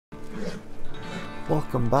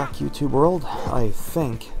Welcome back, YouTube world. I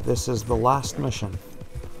think this is the last mission.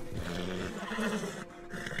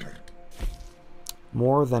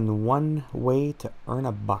 More than one way to earn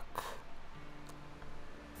a buck.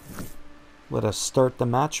 Let us start the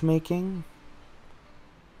matchmaking.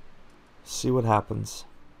 See what happens.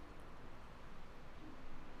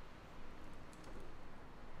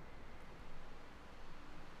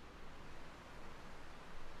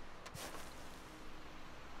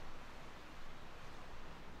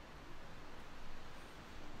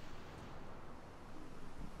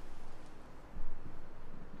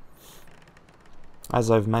 As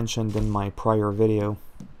I've mentioned in my prior video,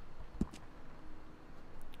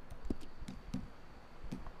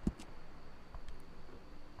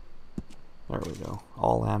 there we go,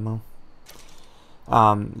 all ammo.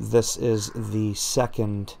 This is the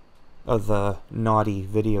second of the naughty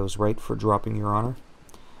videos, right, for dropping your honor.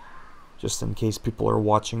 Just in case people are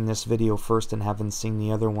watching this video first and haven't seen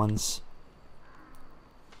the other ones,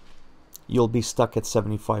 you'll be stuck at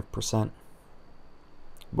 75%.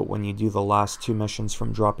 But when you do the last two missions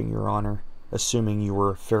from dropping your honor, assuming you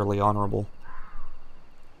were fairly honorable,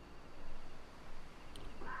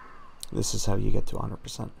 this is how you get to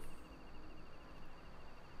 100%.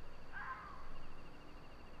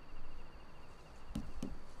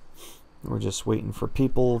 We're just waiting for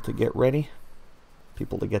people to get ready,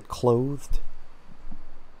 people to get clothed.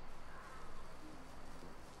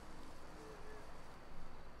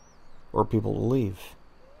 Or people to leave.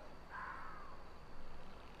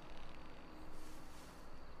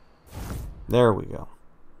 There we go.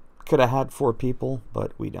 Could have had 4 people,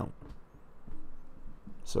 but we don't.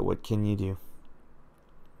 So what can you do?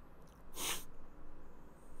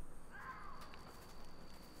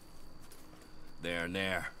 There and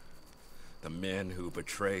there. The men who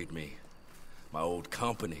betrayed me. My old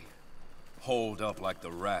company. Holed up like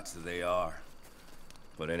the rats that they are.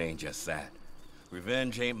 But it ain't just that.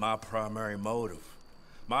 Revenge ain't my primary motive.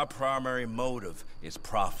 My primary motive is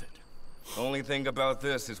profit. The only thing about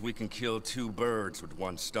this is we can kill 2 birds with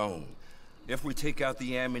 1 stone. If we take out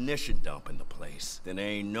the ammunition dump in the place, then there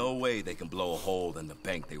ain't no way they can blow a hole in the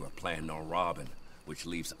bank they were planning on robbing, which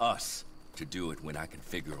leaves us to do it when I can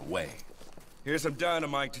figure a way. Here's some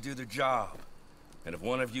dynamite to do the job. And if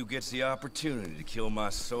one of you gets the opportunity to kill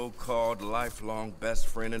my so-called lifelong best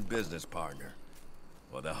friend and business partner,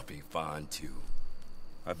 well, that'll be fine too.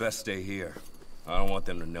 I best stay here. I don't want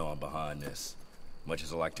them to know I'm behind this. Much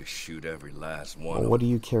as I like to shoot every last one. Well, what do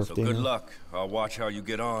you care, So Dana? good luck. I'll watch how you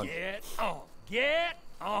get on. Get on. Get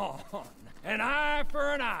on. An eye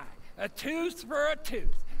for an eye. A tooth for a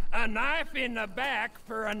tooth. A knife in the back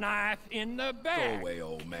for a knife in the back. Go away,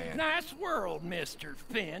 old man. Nice world, Mr.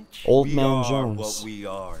 Finch. Old We Man are Jones. what we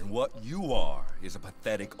are, and what you are is a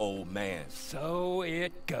pathetic old man. So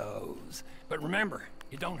it goes. But remember,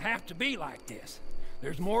 you don't have to be like this.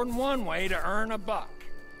 There's more than one way to earn a buck.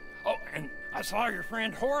 Oh, and I saw your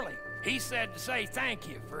friend Horley. He said to say thank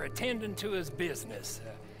you for attending to his business.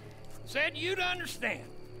 Said you'd understand.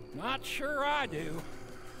 Not sure I do.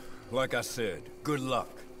 Like I said, good luck.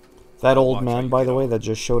 That old Watch how man, you by get the way, on. that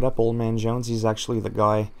just showed up, Old Man Jones, he's actually the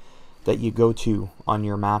guy that you go to on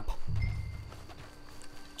your map.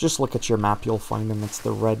 Just look at your map, you'll find him. It's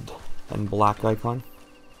the red and black icon.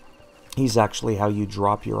 He's actually how you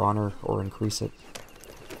drop your honor or increase it.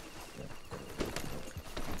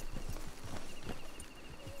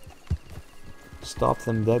 Stop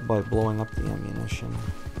them dead by blowing up the ammunition.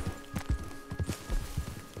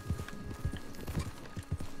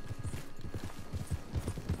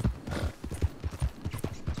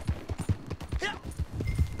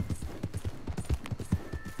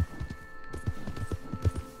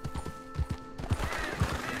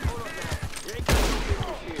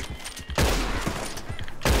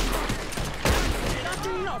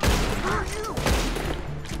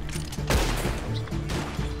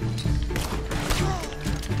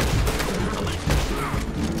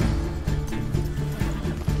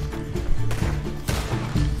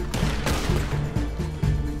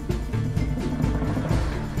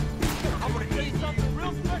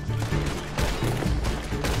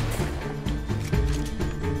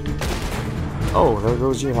 Oh, there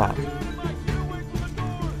goes your hat.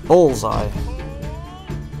 Bullseye.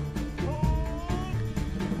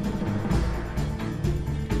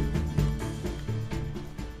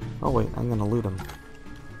 Oh wait, I'm gonna loot him.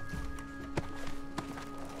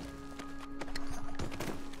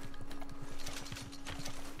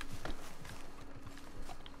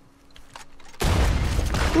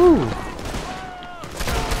 Ooh!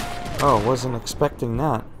 Oh, wasn't expecting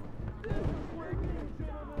that.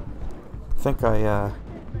 I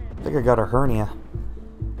think I got a hernia.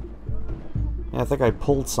 Yeah, I think I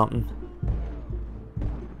pulled something.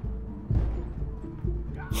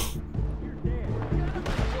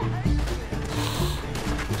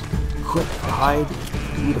 Quick, hide,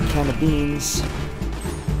 eat a can of beans.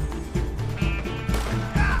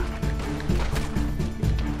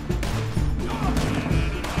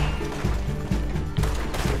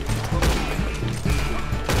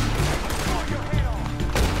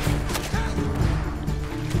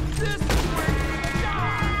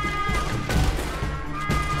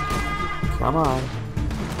 Come on.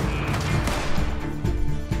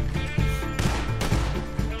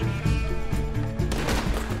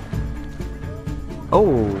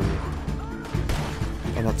 Oh.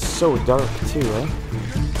 And it's so dark too, eh?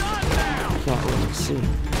 Can't really see.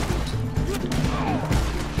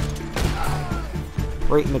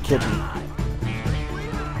 Right in the kidney.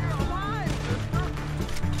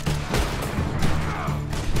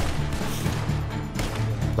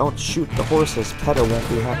 Don't shoot the horses. PETA won't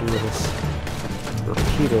be happy with us. Or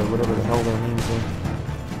PETA, whatever the hell their names are.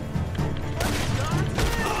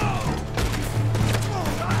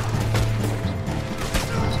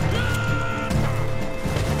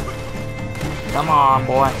 Come on,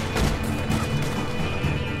 boy.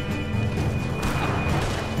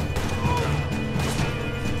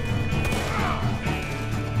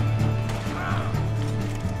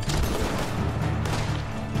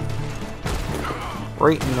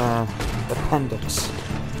 Right in the appendix.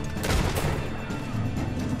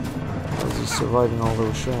 How's he surviving all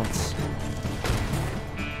those shots?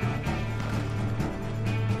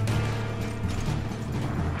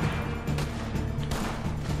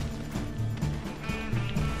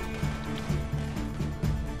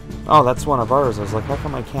 Oh, that's one of ours. I was like, how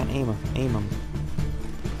come I can't aim him?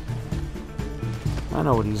 I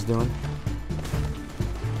know what he's doing.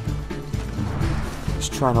 He's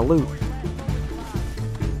trying to loot.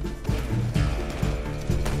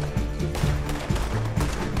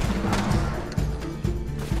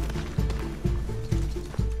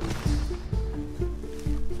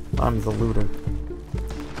 I'm the looter.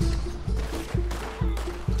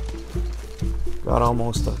 Got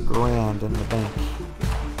almost $1,000 in the bank.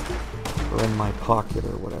 Or in my pocket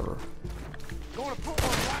or whatever. Gonna put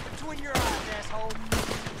one right between your eyes, asshole.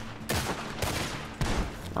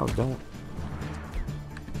 Oh, don't.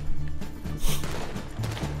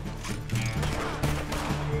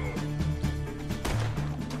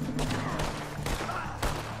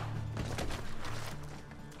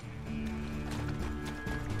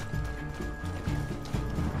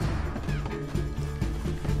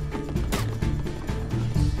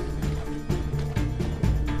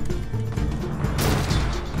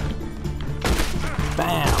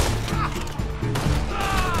 Bam!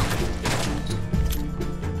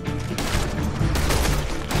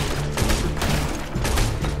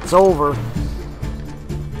 It's over.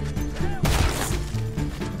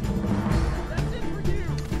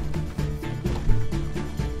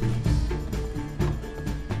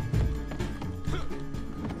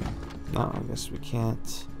 No, I guess we can't.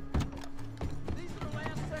 These are the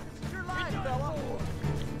last seconds of your life, fella.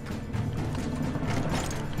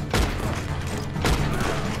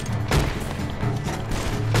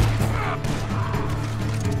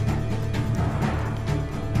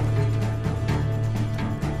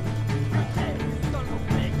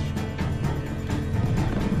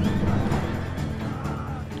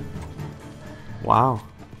 Wow.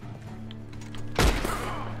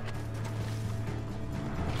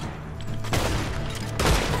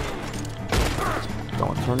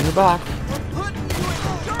 Don't turn your back.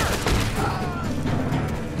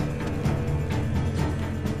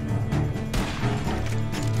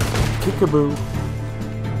 Kickaboo.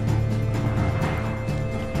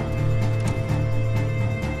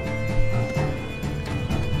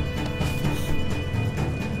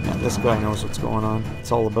 Yeah, this guy knows what's going on.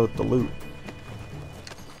 It's all about the loot.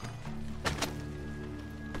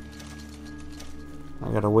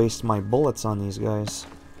 I gotta waste my bullets on these guys.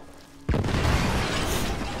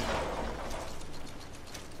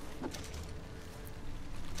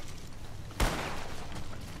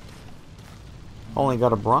 Only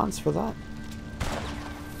got a bronze for that.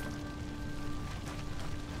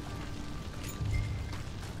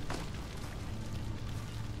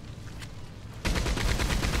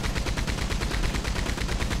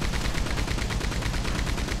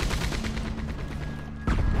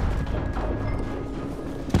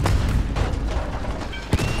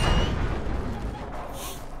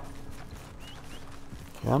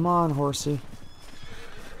 Come on, horsey.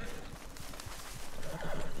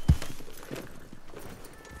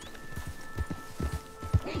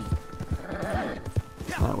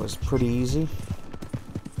 That was pretty easy.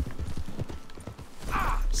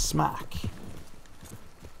 Smack.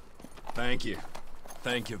 Thank you.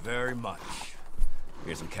 Thank you very much.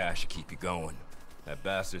 Here's some cash to keep you going. That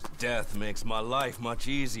bastard's death makes my life much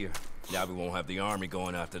easier. Now we won't have the army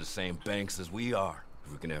going after the same banks as we are.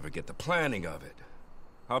 If we can ever get the planning of it.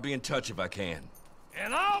 I'll be in touch if I can.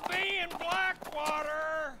 And I'll be in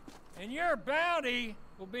Blackwater. And your bounty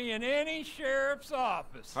will be in any sheriff's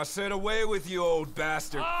office. I said away with you, old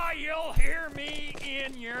bastard. Ah, you'll hear me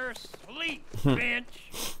in your sleep,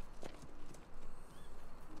 Finch.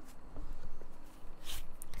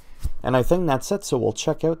 And I think that's it, so we'll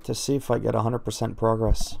check out to see if I get 100%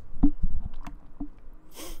 progress.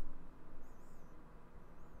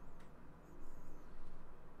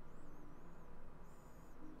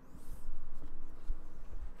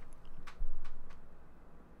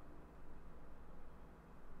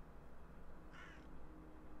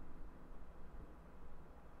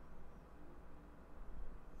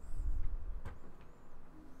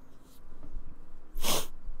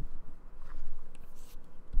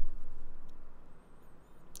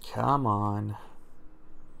 Come on.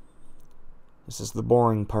 This is the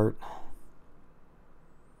boring part.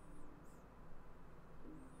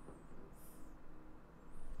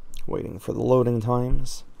 Waiting for the loading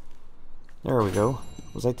times. There we go.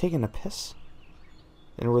 Was I taking a piss?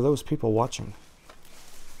 And were those people watching?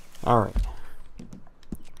 Alright.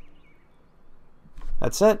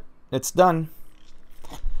 That's it. It's done.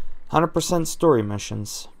 100% story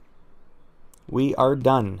missions. We are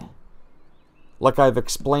done. Like I've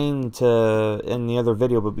explained in the other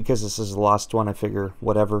video, but because this is the last one, I figure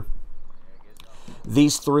whatever.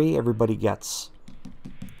 These three, everybody gets.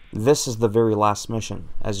 This is the very last mission,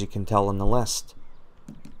 as you can tell in the list.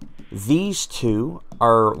 These two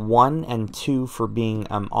are 1 and 2 for being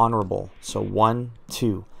honorable. So 1,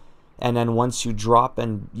 2. And then once you drop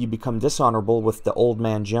and you become dishonorable with the Old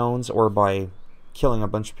Man Jones, or by killing a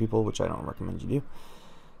bunch of people, which I don't recommend you do.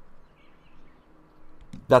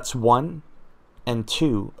 That's 1 and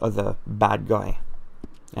 2 of the bad guy.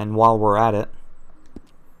 And while we're at it,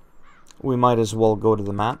 we might as well go to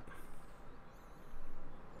the map.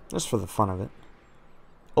 Just for the fun of it.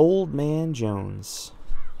 Old Man Jones.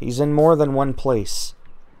 He's in more than one place.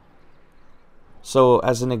 So,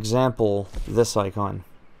 as an example, this icon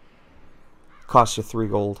costs you 3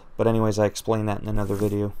 gold. But anyways, I explained that in another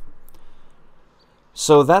video.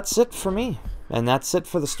 So that's it for me. And that's it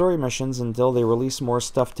for the story missions until they release more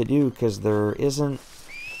stuff to do, because there isn't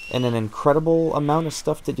an incredible amount of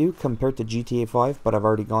stuff to do compared to GTA 5, but I've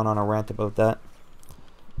already gone on a rant about that.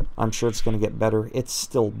 I'm sure it's going to get better. It's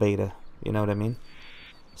still beta, you know what I mean?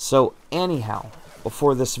 So anyhow,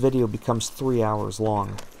 before this video becomes 3 hours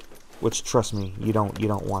long, which trust me, you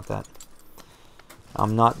don't want that.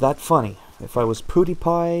 I'm not that funny. If I was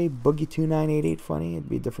PewDiePie, Boogie2988 funny, it'd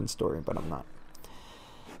be a different story, but I'm not.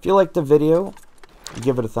 If you liked the video,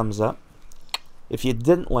 give it a thumbs up. If you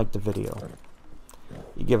didn't like the video,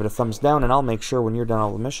 you give it a thumbs down, and I'll make sure when you're done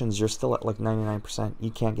all the missions, you're still at like 99%. You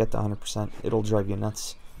can't get to 100%. It'll drive you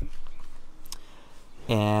nuts.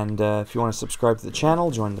 And if you want to subscribe to the channel,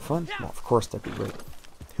 join the fun. Well, of course, that'd be great.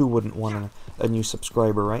 Who wouldn't want a new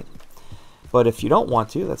subscriber, right? But if you don't want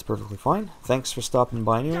to, that's perfectly fine. Thanks for stopping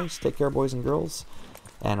by anyways. Take care, boys and girls.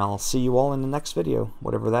 And I'll see you all in the next video,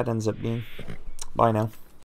 whatever that ends up being. Bye now.